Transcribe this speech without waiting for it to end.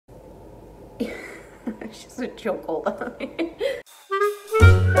She's a chokehold on me.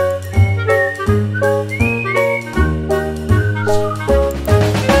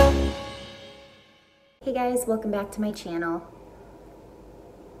 Hey guys, welcome back to my channel.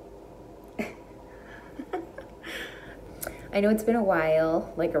 I know it's been a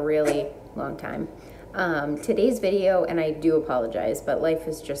while, like a really long time. Today's video, and I do apologize, but life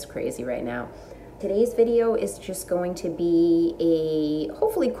is just crazy right now. Today's video is just going to be a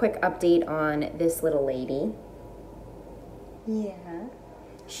hopefully quick update on this little lady. Yeah.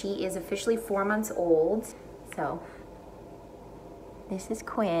 She is officially 4 months old. So, this is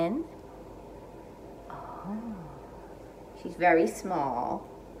Quinn. Oh, she's very small.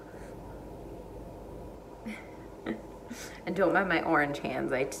 And don't mind my orange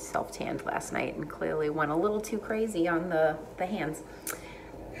hands. I self-tanned last night and clearly went a little too crazy on the hands.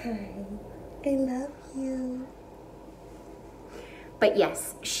 Hi, I love you. But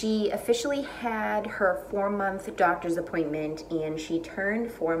yes, she officially had her 4-month doctor's appointment and she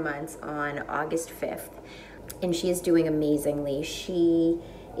turned 4 months on August 5th. And she is doing amazingly. She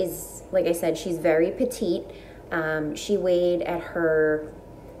is, like I said, she's very petite. She weighed at her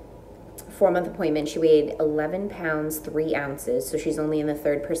 4-month appointment, she weighed 11 pounds, 3 ounces, so she's only in the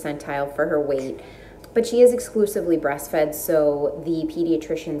 3rd percentile for her weight. But she is exclusively breastfed, so the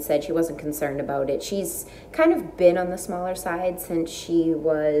pediatrician said she wasn't concerned about it. She's kind of been on the smaller side since she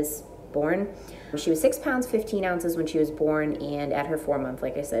was born. She was 6 pounds, 15 ounces when she was born, and at her 4-month,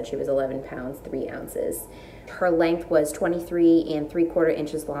 like I said, she was 11 pounds, 3 ounces. Her length was 23 3/4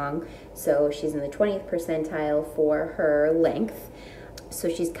 inches long, so she's in the 20th percentile for her length. So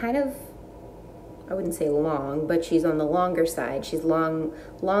she's kind of, I wouldn't say long, but she's on the longer side. She's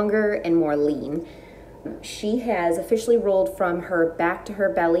longer and more lean. She has officially rolled from her back to her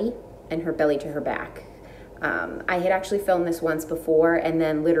belly and her belly to her back. I had actually filmed this once before, and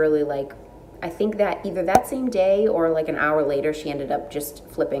then literally, like, I think that either that same day or like an hour later, she ended up just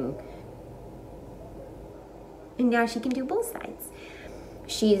flipping. And now she can do both sides.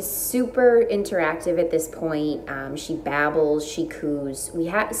 She's super interactive at this point. She babbles, she coos.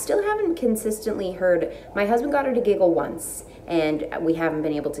 We still haven't consistently heard, my husband got her to giggle once, and we haven't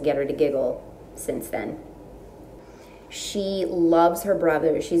been able to get her to giggle since then. She loves her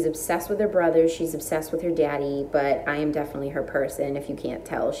brothers. She's obsessed with her brothers. She's obsessed with her daddy, but I am definitely her person. If you can't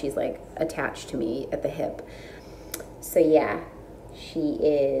tell, she's like attached to me at the hip. So yeah,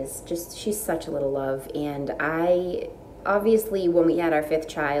 she's such a little love, and obviously, when we had our 5th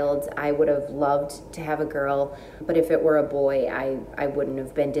child, I would have loved to have a girl, but if it were a boy, I wouldn't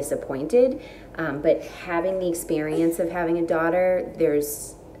have been disappointed. But having the experience of having a daughter,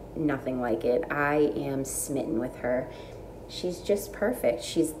 there's nothing like it. I am smitten with her. She's just perfect.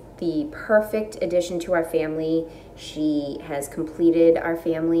 She's the perfect addition to our family. She has completed our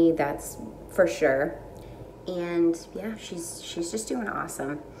family, that's for sure. And yeah, she's just doing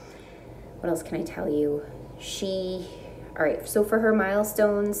awesome. What else can I tell you? All right, so for her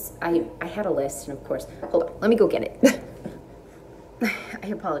milestones, I had a list, and of course, hold on, let me go get it. I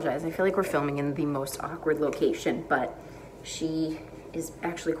apologize, I feel like we're filming in the most awkward location, but she is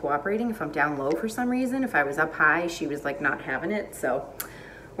actually cooperating if I'm down low for some reason. If I was up high, she was like not having it, so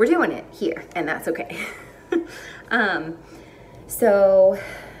we're doing it here, and that's okay. So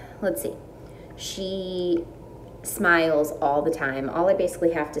let's see. She smiles all the time. All I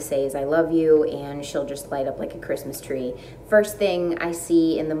basically have to say is I love you, and she'll just light up like a Christmas tree. First thing I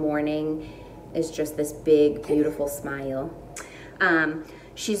see in the morning is just this big, beautiful smile.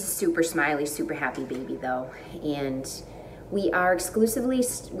 She's a super smiley, super happy baby though, and we are still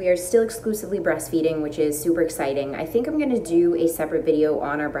exclusively breastfeeding, which is super exciting. I think I'm gonna do a separate video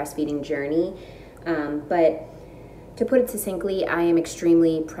on our breastfeeding journey, but to put it succinctly, I am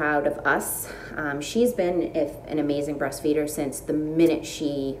extremely proud of us. She's been an amazing breastfeeder since the minute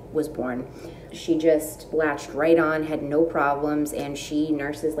she was born. She just latched right on, had no problems, and she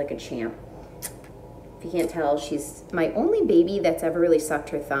nurses like a champ. If you can't tell, she's my only baby that's ever really sucked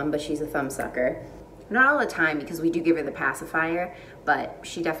her thumb, but she's a thumb sucker. Not all the time, because we do give her the pacifier, but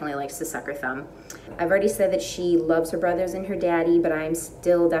she definitely likes to suck her thumb. I've already said that she loves her brothers and her daddy, but I'm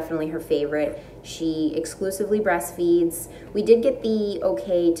still definitely her favorite. She exclusively breastfeeds. We did get the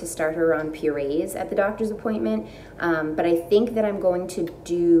okay to start her on purees at the doctor's appointment, but I think that I'm going to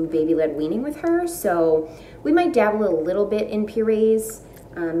do baby-led weaning with her, so we might dabble a little bit in purees.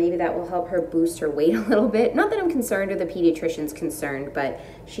 Maybe that will help her boost her weight a little bit. Not that I'm concerned or the pediatrician's concerned, but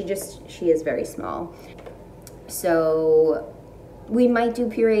she is very small. So we might do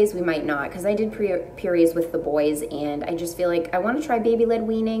purees, we might not, because I did purees with the boys, and I just feel like I want to try baby-led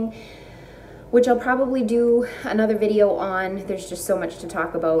weaning. which I'll probably do another video on. There's just so much to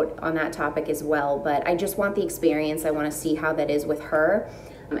talk about on that topic as well, but I just want the experience. I want to see how that is with her.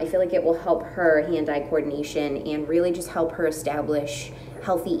 I feel like it will help her hand-eye coordination and really just help her establish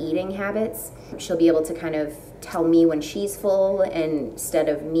healthy eating habits. She'll be able to kind of tell me when she's full instead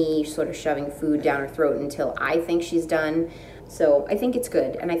of me sort of shoving food down her throat until I think she's done. So I think it's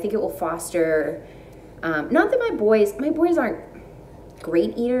good, and I think it will foster, not that my boys aren't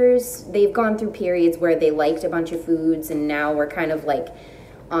great eaters. They've gone through periods where they liked a bunch of foods, and now we're kind of like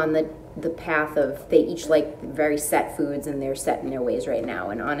on the path of they each like very set foods, and they're set in their ways right now,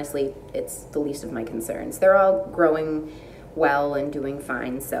 and honestly it's the least of my concerns. They're all growing well and doing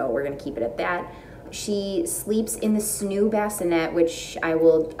fine, so we're gonna keep it at that. She sleeps in the snoo bassinet, which I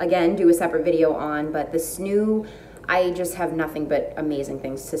will again do a separate video on, but the snoo, I just have nothing but amazing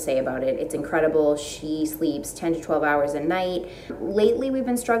things to say about it. It's incredible. She sleeps 10 to 12 hours a night. Lately, we've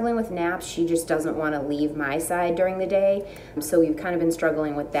been struggling with naps. She just doesn't want to leave my side during the day. So we've kind of been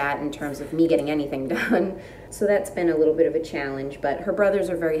struggling with that in terms of me getting anything done. So that's been a little bit of a challenge, but her brothers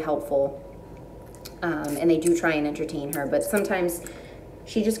are very helpful. And they do try and entertain her, but sometimes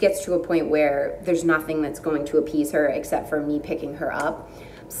she just gets to a point where there's nothing that's going to appease her except for me picking her up.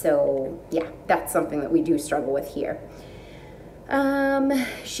 So yeah, that's something that we do struggle with here.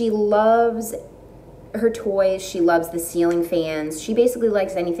 She loves her toys. She loves the ceiling fans. She basically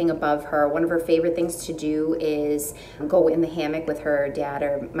likes anything above her. One of her favorite things to do is go in the hammock with her dad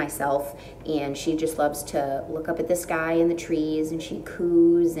or myself, and she just loves to look up at the sky and the trees, and she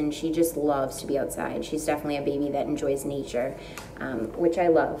coos, and she just loves to be outside. She's definitely a baby that enjoys nature, which I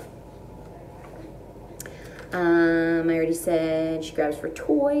love. I already said she grabs for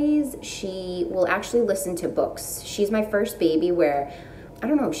toys. She will actually listen to books. She's my first baby where, I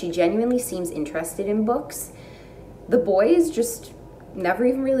don't know, she genuinely seems interested in books. The boys just never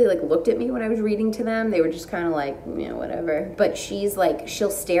even really like looked at me when I was reading to them. They were just kind of like, you know, whatever. But she's like, she'll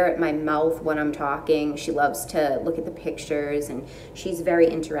stare at my mouth when I'm talking. She loves to look at the pictures, and she's very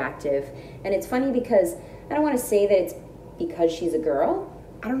interactive. And it's funny because I don't want to say that it's because she's a girl.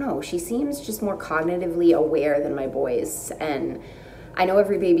 I don't know, she seems just more cognitively aware than my boys, and I know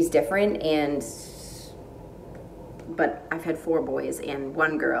every baby's different, but I've had 4 boys and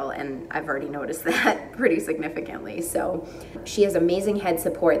 1 girl, and I've already noticed that pretty significantly. So she has amazing head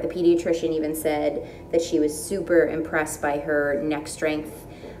support. The pediatrician even said that she was super impressed by her neck strength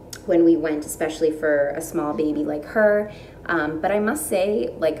when we went, especially for a small baby like her. But I must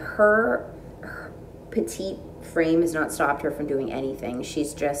say, like, her petite frame has not stopped her from doing anything.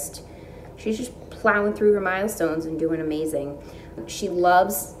 She's just plowing through her milestones and doing amazing. She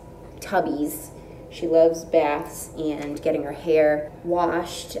loves tubbies. She loves baths and getting her hair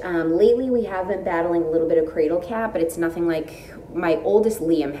washed. Lately we have been battling a little bit of Cradle Cap, but it's nothing like, my oldest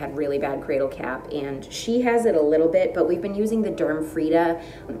Liam had really bad Cradle Cap, and she has it a little bit, but we've been using the DermaFrida.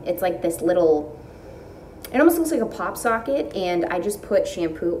 It's like this little, it almost looks like a pop socket, and I just put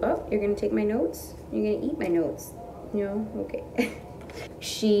shampoo. Oh, you're gonna take my notes? You're gonna eat my notes? No? Okay.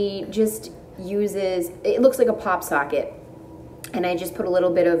 She just uses, it looks like a pop socket, and I just put a little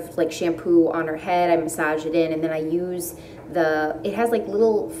bit of like shampoo on her head. I massage it in, and then I use it has like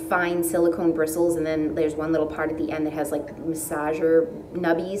little fine silicone bristles, and then there's one little part at the end that has like massager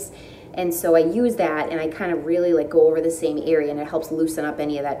nubbies. And so I use that, and I kind of really like go over the same area, and it helps loosen up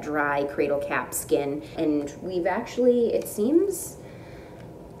any of that dry Cradle Cap skin. And we've actually, it seems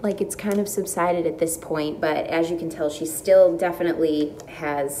like it's kind of subsided at this point, but as you can tell, she still definitely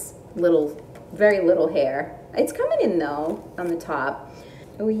has very little hair. It's coming in though, on the top.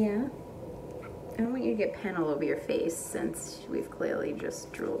 Oh yeah? I don't want you to get pen all over your face, since we've clearly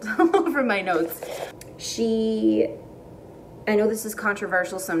just drooled all over my notes. I know this is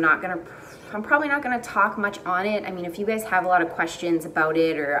controversial, so I'm probably not gonna talk much on it. I mean, if you guys have a lot of questions about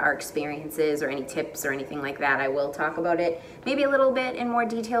it or our experiences or any tips or anything like that, I will talk about it maybe a little bit in more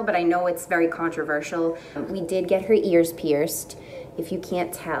detail, but I know it's very controversial. We did get her ears pierced, if you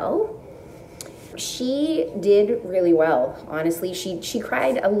can't tell. She did really well, honestly. She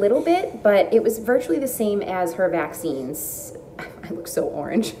cried a little bit, but it was virtually the same as her vaccines. I look so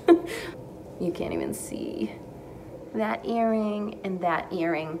orange. You can't even see that earring and that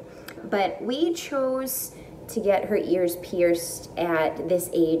earring. But we chose to get her ears pierced at this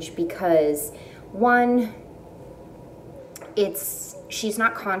age because, one, she's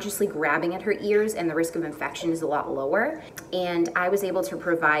not consciously grabbing at her ears, and the risk of infection is a lot lower, and I was able to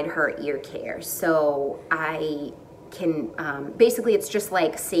provide her ear care. So I can, basically it's just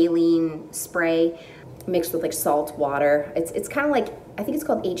like saline spray mixed with like salt water. It's kind of like, I think it's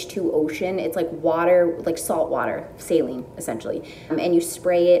called H2 Ocean. It's like water, like salt water, saline essentially. And you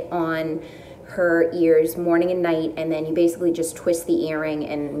spray it on her ears morning and night, and then you basically just twist the earring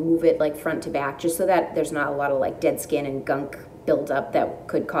and move it like front to back, just so that there's not a lot of like dead skin and gunk buildup that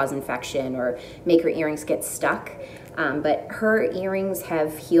could cause infection or make her earrings get stuck. But her earrings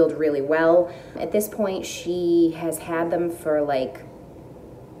have healed really well. At this point, she has had them for like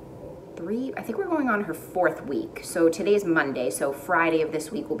I think we're going on her 4th week. So today's Monday, so Friday of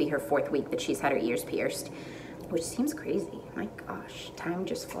this week will be her 4th week that she's had her ears pierced, which seems crazy. My gosh, time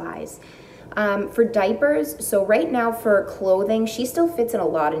just flies. For diapers, so right now for clothing, she still fits in a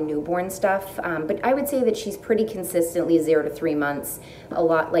lot of newborn stuff, but I would say that she's pretty consistently 0 to 3 months. A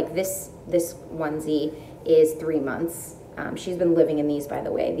lot, like this onesie is 3 months. She's been living in these, by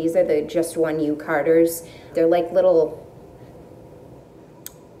the way. These are the Just One You Carters. They're like little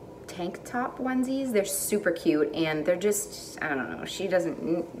tank top onesies. They're super cute, and they're just, I don't know, she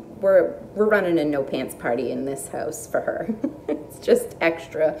doesn't, we're running a no pants party in this house for her. It's just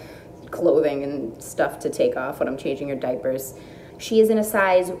extra clothing and stuff to take off when I'm changing her diapers. She is in a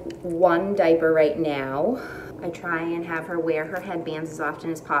size 1 diaper right now. I try and have her wear her headbands as often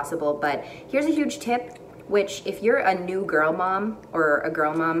as possible, but here's a huge tip, which if you're a new girl mom or a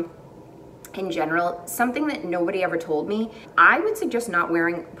girl mom in general, something that nobody ever told me, I would suggest not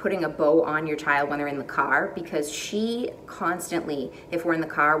putting a bow on your child when they're in the car, because she constantly, if we're in the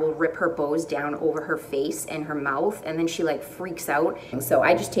car, will rip her bows down over her face and her mouth, and then she like freaks out. So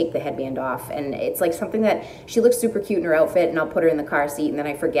I just take the headband off, and it's like something that she looks super cute in her outfit, and I'll put her in the car seat, and then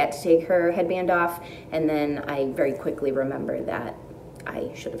I forget to take her headband off, and then I very quickly remember that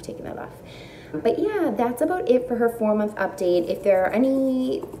I should have taken that off. But yeah, that's about it for her 4-month update. If there are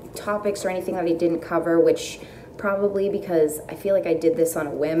any topics or anything that I didn't cover, which probably because I feel like I did this on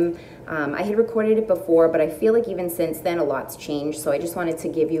a whim, I had recorded it before, but I feel like even since then a lot's changed, so I just wanted to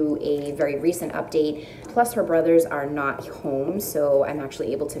give you a very recent update. Plus her brothers are not home, so I'm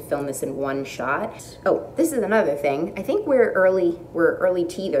actually able to film this in one shot. Oh, this is another thing. I think we're early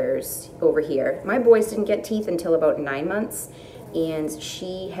teethers over here. My boys didn't get teeth until about 9 months, and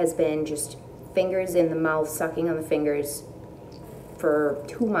she has been just fingers in the mouth, sucking on the fingers for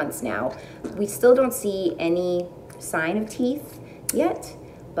 2 months now. We still don't see any sign of teeth yet,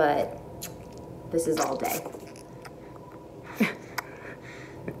 but this is all day.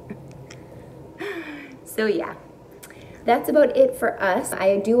 So yeah, that's about it for us.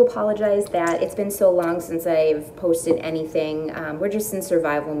 I do apologize that it's been so long since I've posted anything. We're just in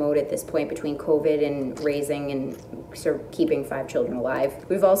survival mode at this point between COVID and raising and sort of keeping 5 children alive.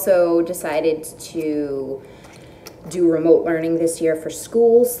 We've also decided to do remote learning this year for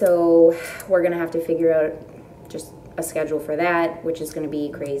school, so we're gonna have to figure out just a schedule for that, which is gonna be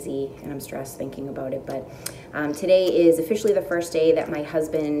crazy, and I'm stressed thinking about it. But today is officially the first day that my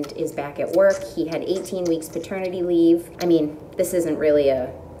husband is back at work. He had 18 weeks paternity leave. I mean, this isn't really a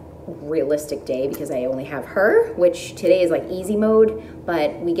realistic day because I only have her, which today is like easy mode,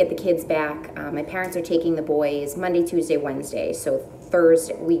 but we get the kids back. My parents are taking the boys Monday, Tuesday, Wednesday, so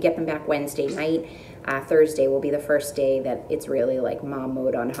Thursday, we get them back Wednesday night. Thursday will be the first day that it's really like mom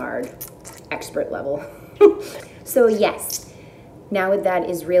mode on hard, expert level. So yes, now that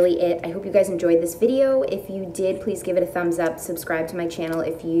is really it. I hope you guys enjoyed this video. If you did, please give it a thumbs up, subscribe to my channel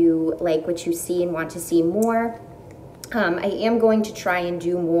if you like what you see and want to see more. I am going to try and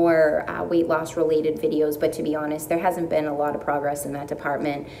do more weight loss related videos, but to be honest, there hasn't been a lot of progress in that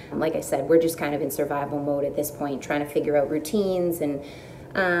department. Like I said, we're just kind of in survival mode at this point, trying to figure out routines. And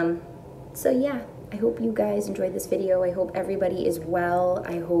so yeah, I hope you guys enjoyed this video. I hope everybody is well.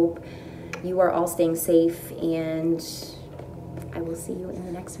 I hope you are all staying safe, and I will see you in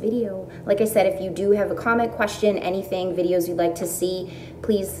the next video. Like I said, if you do have a comment, question, anything, videos you'd like to see,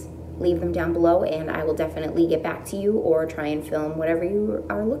 please leave them down below, and I will definitely get back to you or try and film whatever you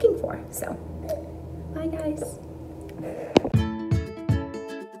are looking for. So, bye guys.